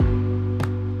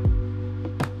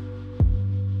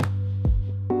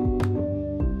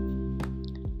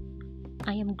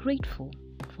am grateful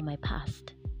for my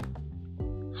past,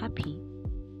 happy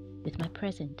with my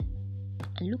present,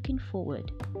 and looking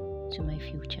forward to my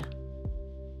future.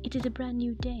 It is a brand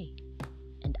new day,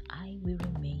 and I will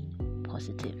remain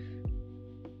positive.